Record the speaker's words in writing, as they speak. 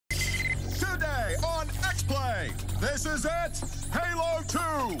Okay, this is it! Halo 2,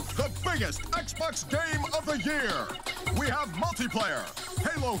 the biggest Xbox game of the year! We have multiplayer,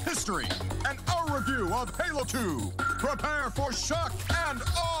 Halo history, and our review of Halo 2. Prepare for shock and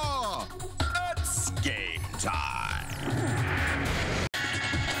awe! It's game time!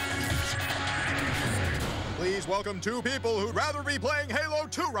 Please welcome two people who'd rather be playing Halo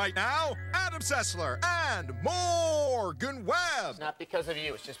 2 right now, Adam Sessler and Morgan Webb. It's not because of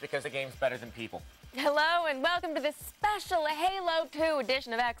you, it's just because the game's better than people. Hello and welcome to this special Halo 2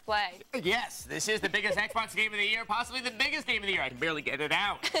 edition of X-Play. Yes, this is the biggest Xbox game of the year, possibly the biggest game of the year. I can barely get it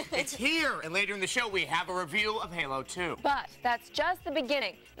out. It's here, and later in the show we have a review of Halo 2. But that's just the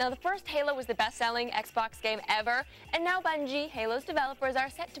beginning. Now, the first Halo was the best-selling Xbox game ever, and now Bungie, Halo's developers, are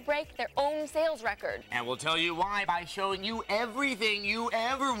set to break their own sales record. And we'll tell you why by showing you everything you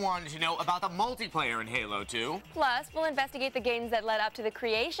ever wanted to know about the multiplayer in Halo 2. Plus, we'll investigate the games that led up to the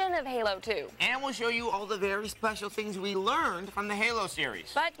creation of Halo 2. And we'll show you all the very special things we learned from the Halo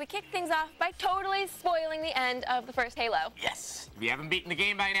series. But we kick things off by totally spoiling the end of the first Halo. Yes. If you haven't beaten the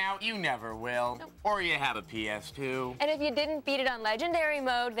game by now, you never will. Nope. Or you have a PS2. And if you didn't beat it on Legendary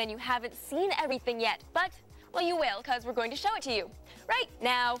mode, then you haven't seen everything yet. But, well, you will, because we're going to show it to you right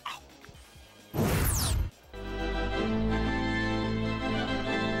now.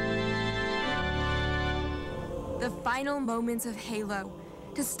 The final moments of Halo.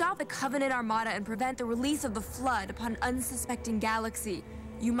 To stop the Covenant Armada and prevent the release of the Flood upon an unsuspecting galaxy,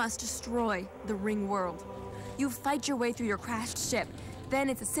 you must destroy the Ring World. You fight your way through your crashed ship. Then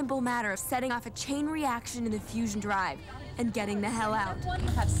it's a simple matter of setting off a chain reaction in the fusion drive and getting the hell out. You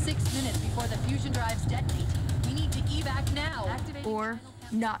have 6 minutes before the fusion drives detonate. We need to evac now. Or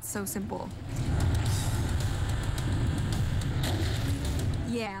not so simple.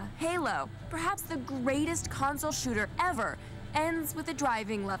 Yeah, Halo, perhaps the greatest console shooter ever, ends with a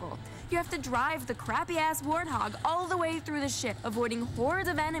driving level. You have to drive the crappy-ass Warthog all the way through the ship, avoiding hordes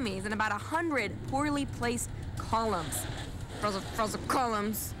of enemies and about 100 poorly placed columns. Frozen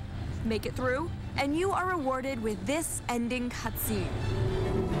columns. Make it through, and you are rewarded with this ending cutscene.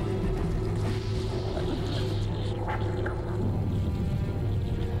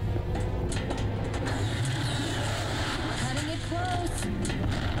 Cutting it close.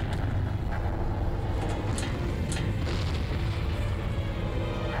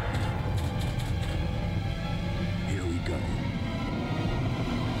 Here we go.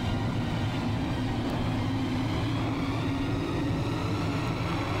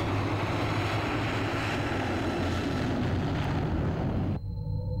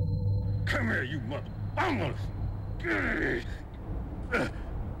 Come here, you mother bummers!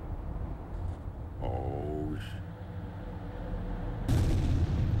 Oh,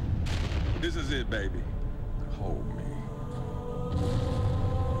 this is it, baby. Hold me.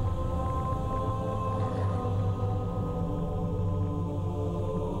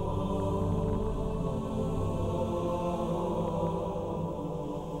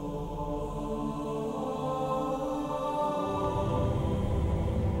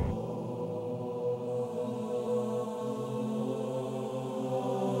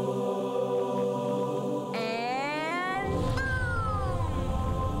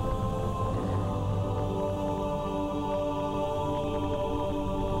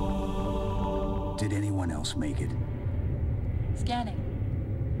 Did anyone else make it? Scanning.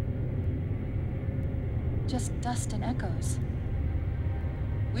 Just dust and echoes.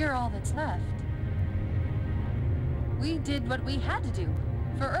 We're all that's left. We did what we had to do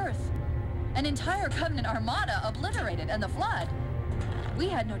for Earth. An entire Covenant Armada obliterated, and the Flood. We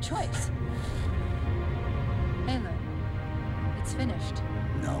had no choice. Halo, it's finished.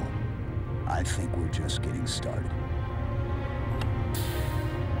 No. I think we're just getting started.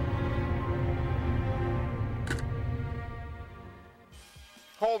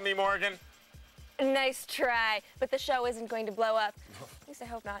 Hold me, Morgan. Nice try, but the show isn't going to blow up. At least I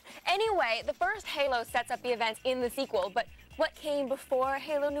hope not. Anyway, the first Halo sets up the events in the sequel, but what came before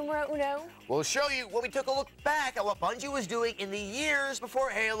Halo numero uno? We'll show you when we took a look back at what Bungie was doing in the years before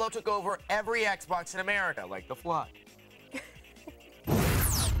Halo took over every Xbox in America, like the Flood.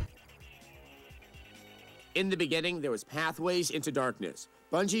 In the beginning, there was Pathways into Darkness.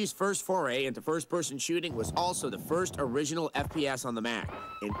 Bungie's first foray into first-person shooting was also the first original FPS on the Mac,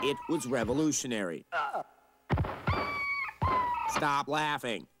 and it was revolutionary. Stop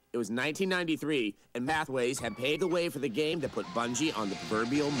laughing. It was 1993, and Pathways had paved the way for the game that put Bungie on the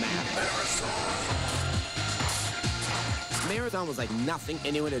proverbial map. Marathon was like nothing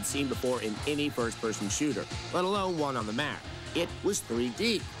anyone had seen before in any first-person shooter, let alone one on the Mac. It was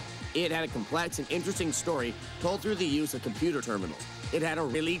 3D. It had a complex and interesting story told through the use of computer terminals. It had a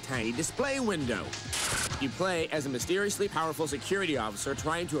really tiny display window. You play as a mysteriously powerful security officer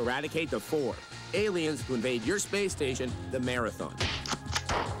trying to eradicate the 4 aliens who invade your space station, the Marathon.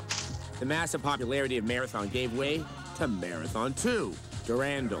 The massive popularity of Marathon gave way to Marathon 2,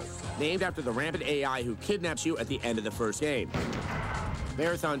 Durandal, named after the rampant AI who kidnaps you at the end of the first game.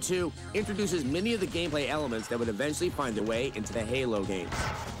 Marathon 2 introduces many of the gameplay elements that would eventually find their way into the Halo games.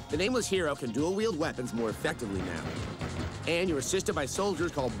 The nameless hero can dual-wield weapons more effectively now. And you're assisted by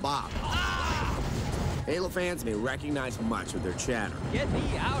soldiers called Bob. Halo fans may recognize much of their chatter. Get me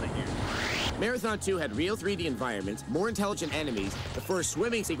out of here. Marathon 2 had real 3D environments, more intelligent enemies, the first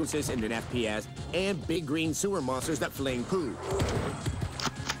swimming sequences in an FPS, and big green sewer monsters that fling poo.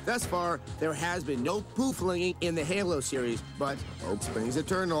 Thus far, there has been no poo flinging in the Halo series, but hope springs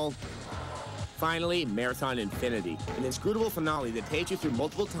eternal. Finally, Marathon Infinity, an inscrutable finale that takes you through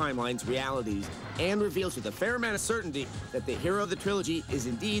multiple timelines, realities, and reveals with a fair amount of certainty that the hero of the trilogy is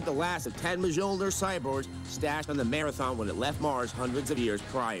indeed the last of 10 Mjolnir cyborgs stashed on the Marathon when it left Mars hundreds of years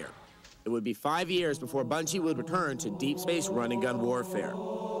prior. It would be 5 years before Bungie would return to deep space run-and-gun warfare.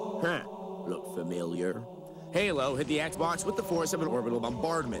 Huh, look familiar? Halo hit the Xbox with the force of an orbital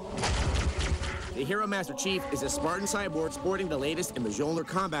bombardment. The hero Master Chief is a Spartan cyborg sporting the latest in Mjolnir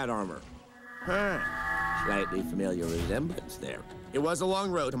combat armor. Huh, slightly familiar resemblance there. It was a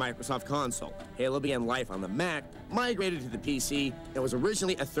long road to Microsoft console. Halo began life on the Mac, migrated to the PC, and was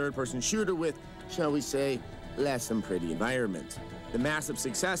originally a third-person shooter with, shall we say, less than pretty environments. The massive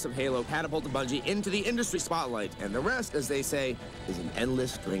success of Halo catapulted Bungie into the industry spotlight, and the rest, as they say, is an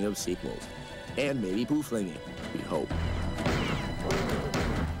endless string of sequels. And maybe poo-flinging, we hope.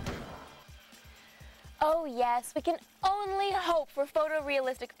 Oh yes, we can only hope for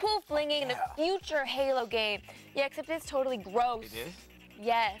photorealistic poo-flinging in a future Halo game. Yeah, except it's totally gross. It is?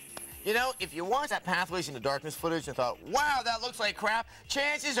 Yes. You know, if you watched that Pathways into Darkness footage and thought, wow, that looks like crap,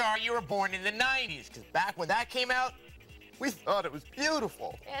 chances are you were born in the 90s, because back when that came out, we thought it was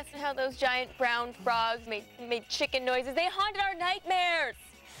beautiful. Yes, and how those giant brown frogs made chicken noises. They haunted our nightmares.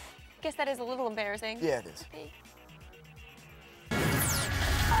 Guess that is a little embarrassing. Yeah, it is. Okay.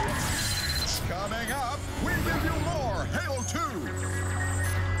 Coming up, we give you more Halo 2.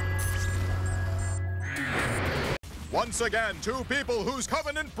 Once again, 2 people whose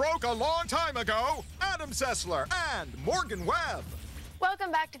covenant broke a long time ago, Adam Sessler and Morgan Webb.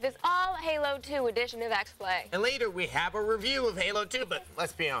 Welcome back to this all Halo 2 edition of XPlay. And later, we have a review of Halo 2, but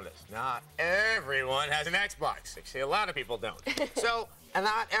let's be honest, not everyone has an Xbox. Actually, a lot of people don't. So, and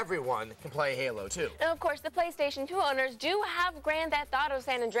not everyone can play Halo 2. And of course, the PlayStation 2 owners do have Grand Theft Auto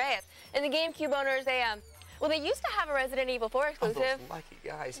San Andreas. And the GameCube owners, they used to have a Resident Evil 4 exclusive. Oh, those lucky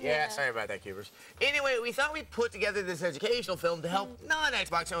guys. Yeah, sorry about that, Cubers. Anyway, we thought we'd put together this educational film to help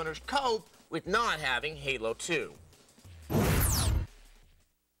non-Xbox owners cope with not having Halo 2.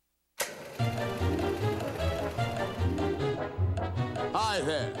 Hi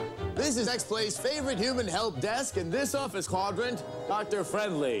there. This is XPlay's favorite human help desk in this office quadrant, Dr.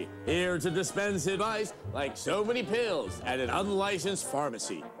 Friendly, here to dispense advice like so many pills at an unlicensed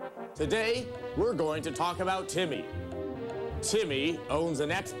pharmacy. Today, we're going to talk about Timmy. Timmy owns an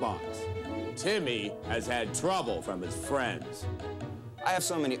Xbox. Timmy has had trouble from his friends. I have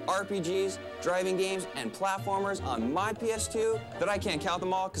so many RPGs, driving games, and platformers on my PS2 that I can't count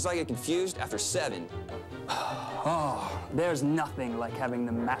them all because I get confused after 7. Oh, there's nothing like having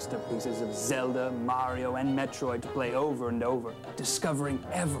the masterpieces of Zelda, Mario, and Metroid to play over and over, discovering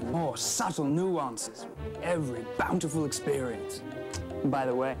ever more subtle nuances with every bountiful experience. By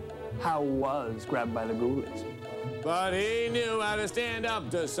the way, how was Grabbed by the Ghoulies? But he knew how to stand up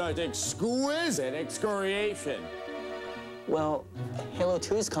to such exquisite excoriation. Well, Halo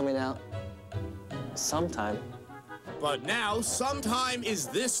 2 is coming out sometime. But now, sometime is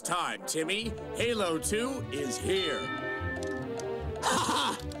this time, Timmy. Halo 2 is here. Ha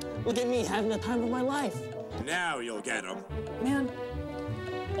ha! Look at me having the time of my life. Now you'll get him. Man,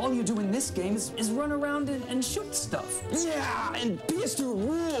 all you do in this game is run around and shoot stuff. Yeah, and PS2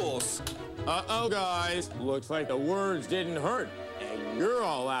 rules. Uh-oh, guys. Looks like the words didn't hurt, and you're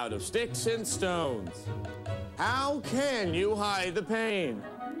all out of sticks and stones. How can you hide the pain?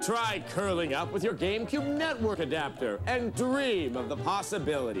 Try curling up with your GameCube network adapter and dream of the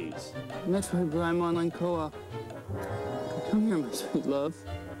possibilities. Metroid Prime Online Co-op. Come here, my sweet love.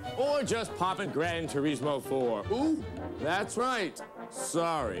 Or just pop in Gran Turismo 4. Ooh, that's right.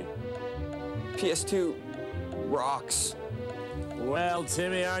 Sorry. PS2 rocks. Well,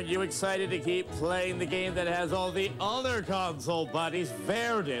 Timmy, aren't you excited to keep playing the game that has all the other console buddies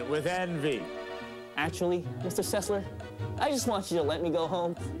verdant with envy? Actually, Mr. Sessler, I just want you to let me go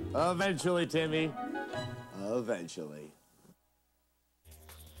home. Eventually, Timmy. Eventually.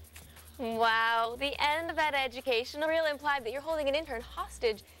 Wow, the end of that educational reel implied that you're holding an intern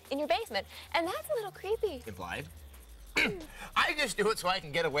hostage in your basement, and that's a little creepy. Implied? I just do it so I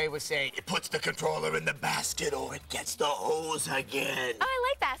can get away with saying it puts the controller in the basket or it gets the hose again. Oh, I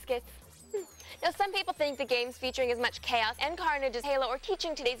like baskets. Now, some people think the game's featuring as much chaos and carnage as Halo or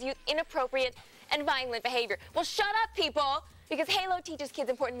teaching today's youth inappropriate and violent behavior. Well, shut up, people, because Halo teaches kids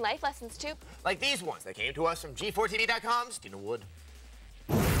important life lessons, too. Like these ones that came to us from G4TV.com's Tina Wood.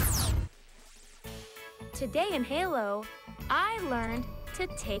 Today in Halo, I learned to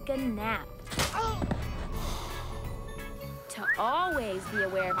take a nap. To always be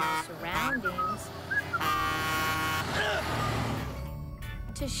aware of my surroundings.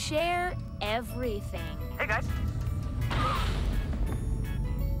 To share everything. Hey, guys.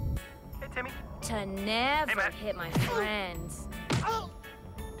 Hey, Timmy. To never hit my friends.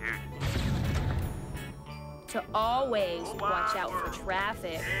 Dude. To always watch out for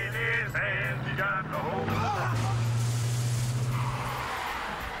traffic. In his hands, he got the whole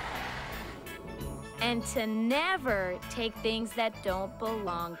And to never take things that don't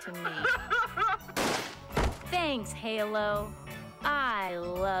belong to me. Thanks, Halo. I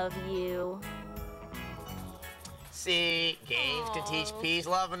love you. See, games can teach peace,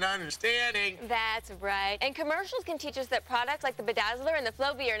 love, and understanding. That's right. And commercials can teach us that products like the Bedazzler and the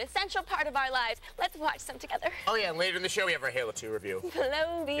Floby are an essential part of our lives. Let's watch some together. Oh, yeah, and later in the show, we have our Halo 2 review.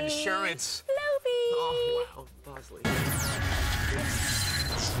 Floby. Insurance. Floby. Oh, wow, Bosley.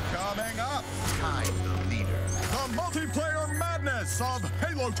 Coming up, I'm the leader. the multiplayer madness of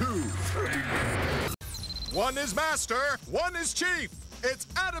Halo 2. One is Master, one is Chief. It's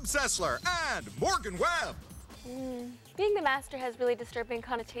Adam Sessler and Morgan Webb. Being the master has really disturbing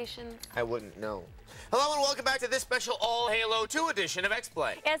connotations. I wouldn't know. Hello and welcome back to this special All Halo 2 edition of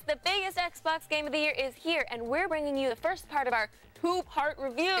XPlay. Yes, the biggest Xbox game of the year is here, and we're bringing you the first part of our two-part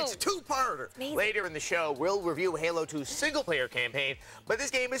review. It's a two-parter. Later in the show, we'll review Halo 2's single-player campaign, but this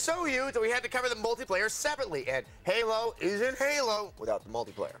game is so huge that we had to cover the multiplayer separately, and Halo isn't Halo without the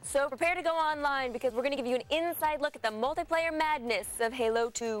multiplayer. So prepare to go online, because we're going to give you an inside look at the multiplayer madness of Halo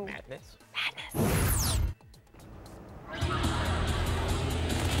 2. Madness? Madness.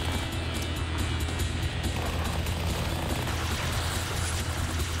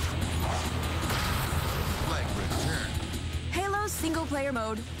 Halo's single-player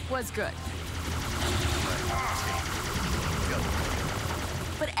mode was good.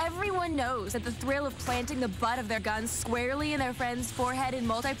 But everyone knows that the thrill of planting the butt of their guns squarely in their friend's forehead in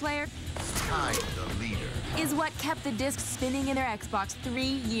multiplayer I'm the leader. is what kept the disc spinning in their Xbox 3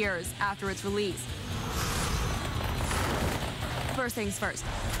 years after its release. First things first.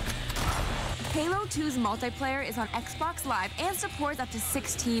 Halo 2's multiplayer is on Xbox Live and supports up to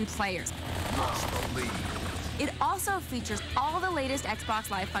 16 players. Must believe. It also features all the latest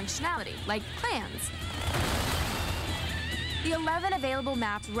Xbox Live functionality, like clans. The 11 available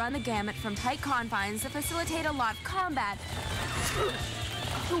maps run the gamut from tight confines that facilitate a lot of combat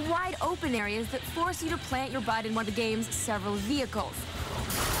to wide open areas that force you to plant your butt in one of the game's several vehicles.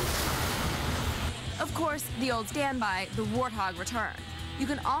 Of course, the old standby, the Warthog, returned. You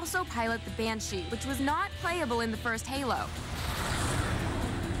can also pilot the Banshee, which was not playable in the first Halo.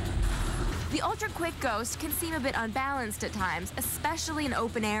 The ultra-quick Ghost can seem a bit unbalanced at times, especially in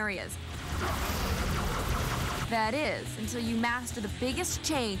open areas. That is, until you master the biggest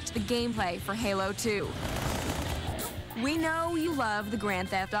change to the gameplay for Halo 2. We know you love the Grand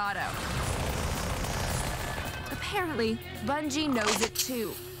Theft Auto. Apparently, Bungie knows it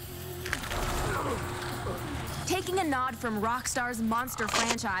too. Taking a nod from Rockstar's Monster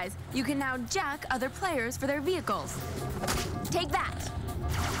franchise, you can now jack other players for their vehicles. Take that!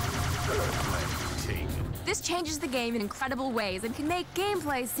 This changes the game in incredible ways and can make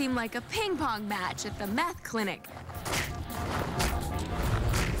gameplay seem like a ping-pong match at the meth clinic.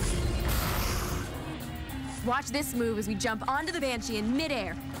 Watch this move as we jump onto the Banshee in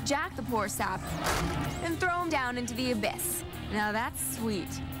midair, jack the poor sap, and throw him down into the abyss. Now that's sweet.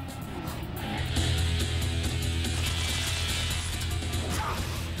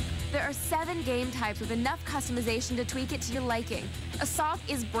 There are 7 game types with enough customization to tweak it to your liking. Assault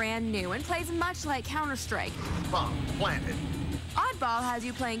is brand new and plays much like Counter-Strike. Bomb planted. Oddball has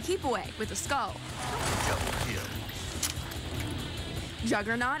you playing Keep Away with a skull. Double kill.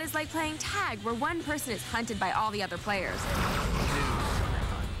 Juggernaut is like playing tag, where one person is hunted by all the other players.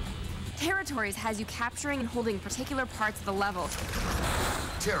 Territories has you capturing and holding particular parts of the level.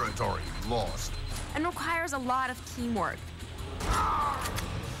 Territory lost. And requires a lot of teamwork.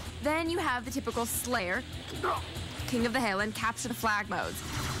 Then you have the typical Slayer, King of the Hill, and Capture the Flag modes.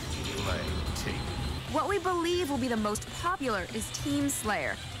 Flag taken. What we believe will be the most popular is Team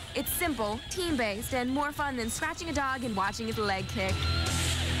Slayer, It's simple, team-based, and more fun than scratching a dog and watching his leg kick.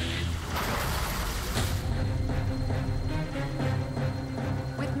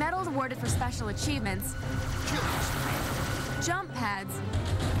 With medals awarded for special achievements, jump pads,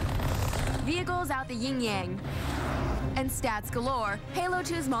 vehicles out the yin-yang, and stats galore, Halo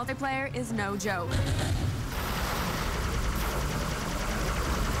 2's multiplayer is no joke.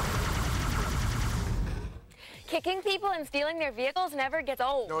 Kicking people and stealing their vehicles never gets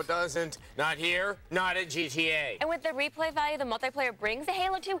old. No, it doesn't. Not here, not at GTA. And with the replay value the multiplayer brings to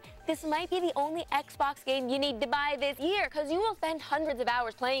Halo 2, this might be the only Xbox game you need to buy this year, because you will spend hundreds of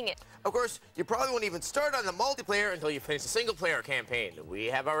hours playing it. Of course, you probably won't even start on the multiplayer until you finish the single-player campaign. We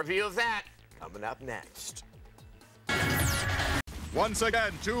have a review of that coming up next. Once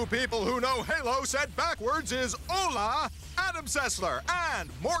again, two people who know Halo said backwards is Hola, Adam Sessler, and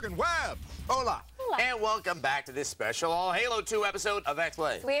Morgan Webb. Hola. And welcome back to this special All Halo 2 episode of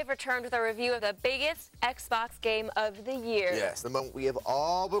X-Play. We have returned with a review of the biggest Xbox game of the year. Yes, the moment we have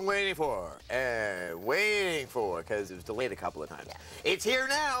all been waiting for, because it was delayed a couple of times. Yeah. It's here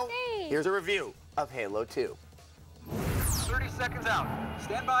now. Hey. Here's a review of Halo 2. 30 seconds out.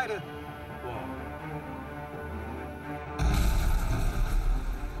 Stand by to...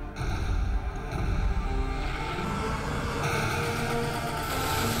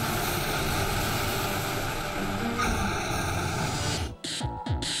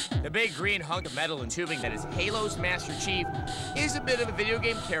 The big green hunk of metal and tubing that is Halo's Master Chief is a bit of a video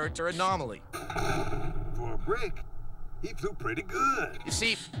game character anomaly. For a break, he flew pretty good. You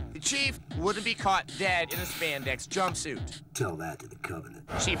see, the Chief wouldn't be caught dead in a spandex jumpsuit. Tell that to the Covenant.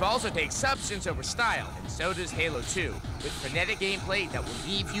 Chief also takes substance over style, and so does Halo 2, with frenetic gameplay that will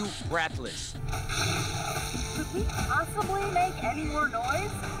leave you breathless. Could we possibly make any more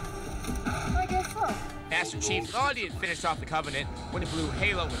noise? I guess so. Master Chief thought he had finished off the Covenant when he blew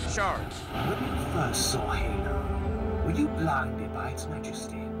Halo with the shards. When you first saw Halo, were you blinded by its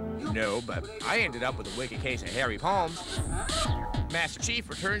majesty? No, but I ended up with a wicked case of hairy palms. Master Chief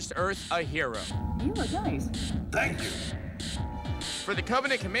returns to Earth a hero. You look nice. Thank you. For the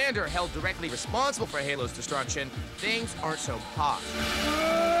Covenant commander held directly responsible for Halo's destruction, things aren't so posh.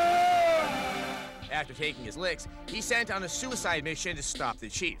 After taking his licks, he sent on a suicide mission to stop the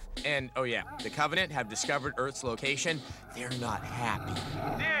Chief. And, oh yeah, the Covenant have discovered Earth's location. They're not happy.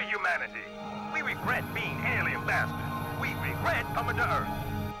 Dear humanity, we regret being alien bastards. We regret coming to Earth.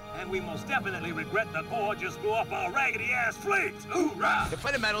 And we most definitely regret the Corps just blew up our raggedy-ass fleet. Hoorah! The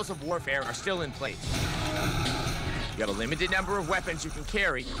fundamentals of warfare are still in place. You got a limited number of weapons you can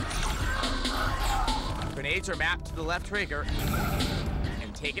carry. Grenades are mapped to the left trigger.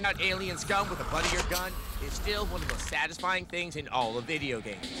 Taking out alien scum with the butt of your gun is still one of the most satisfying things in all of video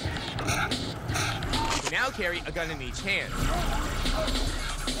games. You can now carry a gun in each hand.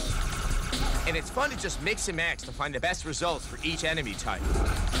 And it's fun to just mix and match to find the best results for each enemy type.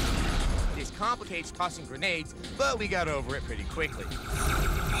 This complicates tossing grenades, but we got over it pretty quickly.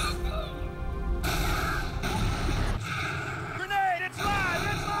 Grenade, it's live!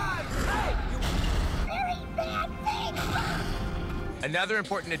 It's live! Hey, you very bad thing! Another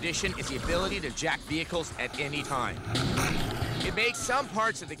important addition is the ability to jack vehicles at any time. It makes some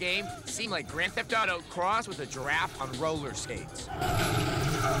parts of the game seem like Grand Theft Auto crossed with a giraffe on roller skates.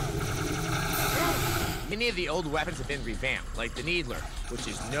 Many of the old weapons have been revamped, like the Needler, which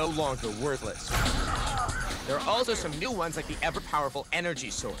is no longer worthless. There are also some new ones like the ever-powerful Energy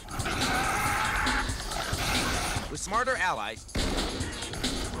Sword. With smarter allies,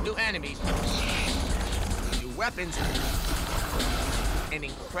 new enemies, new weapons, and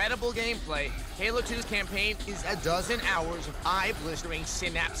incredible gameplay, Halo 2's campaign is a dozen hours of eye-blistering,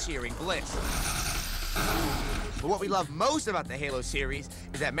 synapse-searing bliss. But what we love most about the Halo series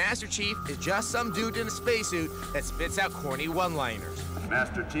is that Master Chief is just some dude in a spacesuit that spits out corny one-liners.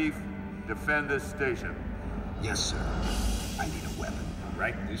 Master Chief, defend this station. Yes, sir. I need a weapon.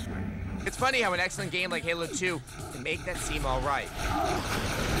 Right this way. It's funny how an excellent game like Halo 2 can make that seem all right.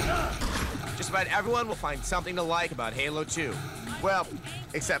 Just about everyone will find something to like about Halo 2. Well,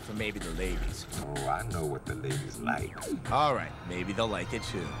 except for maybe the ladies. Oh, I know what the ladies like. All right, maybe they'll like it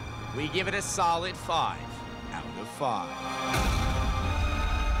too. We give it a solid 5 out of 5.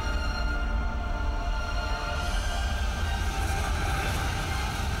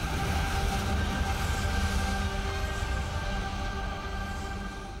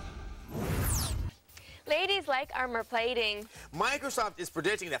 Ladies like armor plating. Microsoft is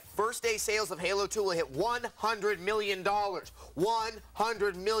predicting that first-day sales of Halo 2 will hit $100 million.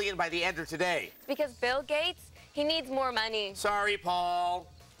 $100 million by the end of today. It's because Bill Gates, he needs more money. Sorry, Paul.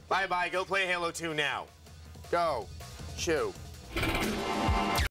 Bye-bye. Go play Halo 2 now. Go. Shoo.